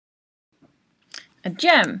A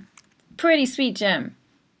gem. Pretty sweet gem.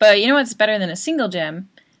 But you know what's better than a single gem?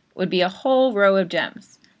 Would be a whole row of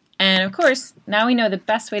gems. And of course, now we know the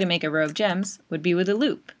best way to make a row of gems would be with a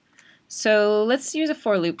loop. So let's use a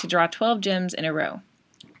for loop to draw 12 gems in a row,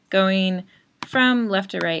 going from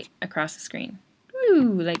left to right across the screen.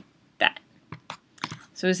 Woo, like that.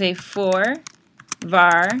 So we say for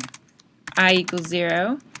var I equals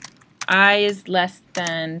 0, I is less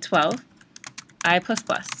than 12, I plus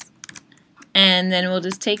plus. And then we'll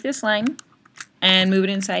just take this line and move it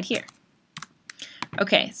inside here.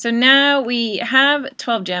 Okay, so now we have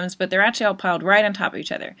 12 gems, but they're actually all piled right on top of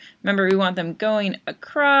each other. Remember, we want them going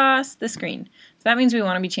across the screen. So that means we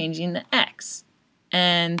want to be changing the x.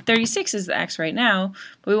 And 36 is the x right now,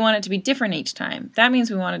 but we want it to be different each time. That means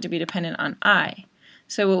we want it to be dependent on I.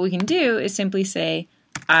 So what we can do is simply say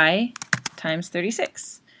I times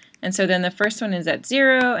 36. And so then the first one is at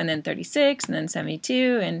 0, and then 36, and then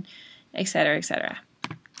 72, and etc., etc.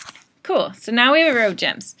 Cool, so now we have a row of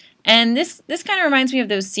gems. And this kind of reminds me of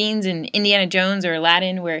those scenes in Indiana Jones or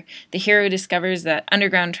Aladdin where the hero discovers that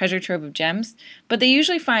underground treasure trove of gems, but they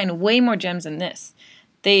usually find way more gems than this.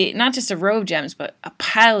 Not just a row of gems, but a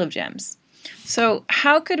pile of gems. So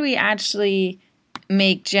how could we actually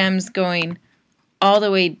make gems going all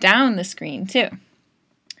the way down the screen too?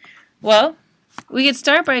 Well, we could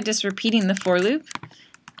start by just repeating the for loop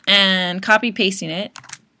and copy pasting it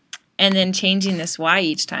and then changing this y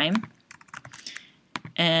each time.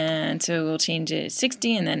 And so we'll change it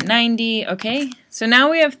 60 and then 90. Okay, so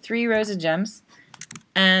now we have 3 rows of gems,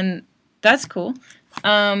 and that's cool.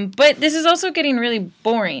 But this is also getting really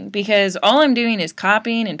boring because all I'm doing is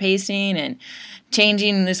copying and pasting and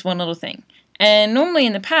changing this one little thing. And normally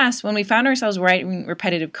in the past, when we found ourselves writing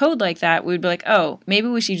repetitive code like that, we'd be like, oh, maybe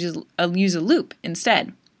we should use a loop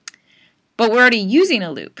instead. But we're already using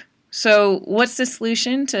a loop. So what's the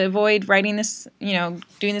solution to avoid writing this,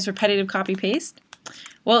 doing this repetitive copy-paste?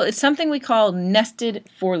 Well, it's something we call nested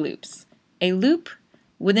for loops. A loop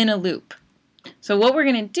within a loop. So what we're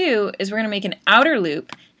going to do is we're going to make an outer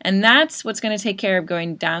loop, and that's what's going to take care of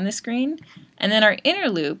going down the screen. And then our inner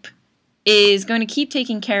loop is going to keep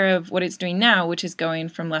taking care of what it's doing now, which is going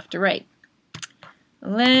from left to right.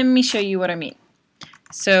 Let me show you what I mean.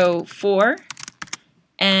 So for,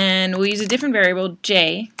 and we'll use a different variable,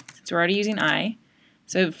 j, since we're already using I.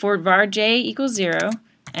 So for var j equals 0,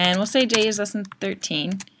 and we'll say j is less than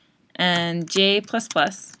 13, and j plus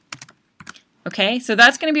plus. Okay, so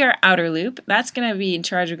that's going to be our outer loop. That's going to be in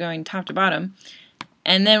charge of going top to bottom.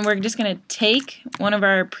 And then we're just going to take one of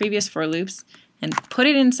our previous for loops and put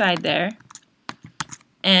it inside there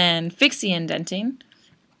and fix the indenting.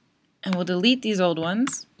 And we'll delete these old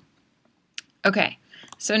ones. Okay,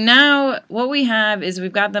 so now what we have is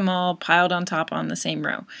we've got them all piled on top on the same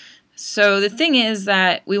row. So the thing is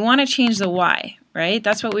that we want to change the y, right?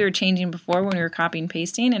 That's what we were changing before when we were copying and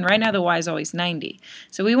pasting, and right now the y is always 90.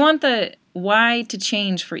 So we want the y to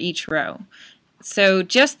change for each row. So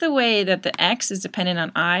just the way that the x is dependent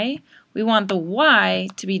on I, we want the y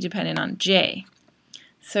to be dependent on j.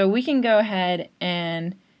 So we can go ahead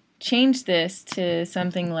and change this to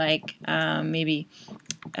something like maybe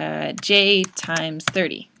j times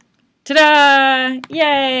 30. Ta-da!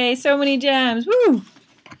 Yay! So many gems! Woo!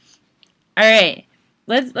 Alright,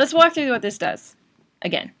 let's walk through what this does.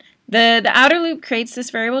 Again, the outer loop creates this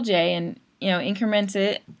variable j and increments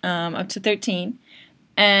it up to 13.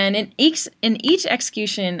 And in each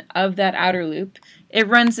execution of that outer loop, it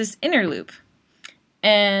runs this inner loop.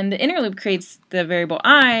 And the inner loop creates the variable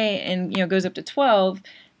I and goes up to 12.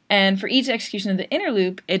 And for each execution of the inner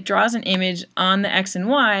loop, it draws an image on the x and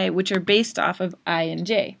y, which are based off of I and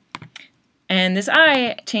j. And this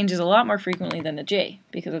I changes a lot more frequently than the j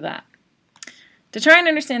because of that. To try and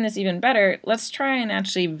understand this even better, let's try and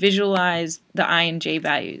actually visualize the I and j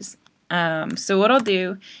values. So what I'll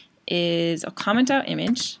do is I'll comment out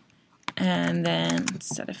image, and then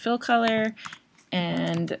set a fill color,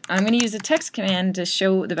 and I'm going to use a text command to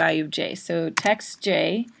show the value of j. So text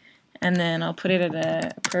j, and then I'll put it at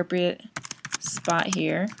an appropriate spot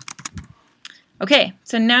here. Okay,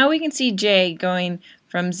 so now we can see j going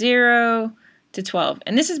from 0 to 12,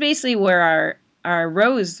 and this is basically where our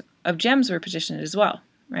rows of gems were positioned as well,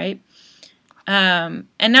 right? And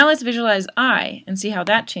now let's visualize I and see how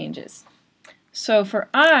that changes. So for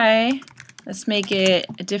I, let's make it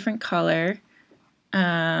a different color.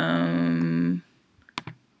 And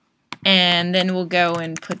then we'll go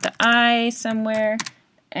and put the I somewhere,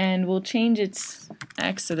 and we'll change its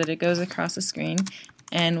x so that it goes across the screen.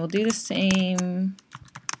 And we'll do the same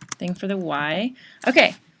thing for the y.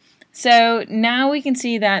 Okay, so now we can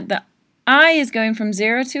see that the I is going from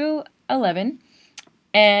 0 to 11,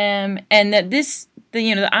 and that this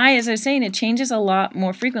the I, as I was saying, it changes a lot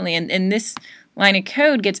more frequently, and this line of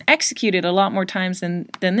code gets executed a lot more times than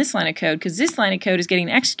this line of code, because this line of code is getting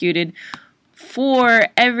executed for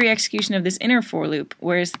every execution of this inner for loop,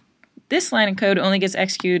 whereas this line of code only gets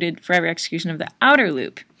executed for every execution of the outer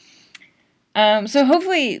loop. So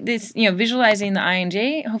hopefully this, visualizing the I and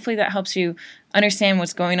J, hopefully that helps you understand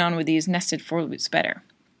what's going on with these nested for loops better.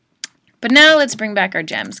 But now let's bring back our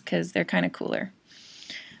gems, because they're kind of cooler.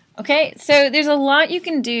 Okay, so there's a lot you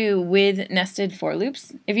can do with nested for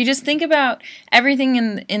loops. If you just think about everything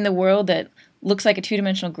in the world that looks like a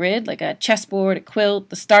two-dimensional grid, like a chessboard, a quilt,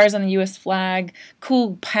 the stars on the US flag,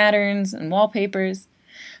 cool patterns and wallpapers.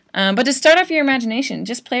 But to start off your imagination,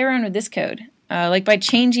 just play around with this code, like by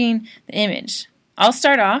changing the image. I'll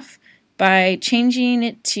start off by changing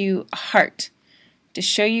it to a heart to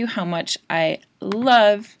show you how much I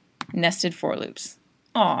love nested for loops.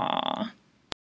 Aww.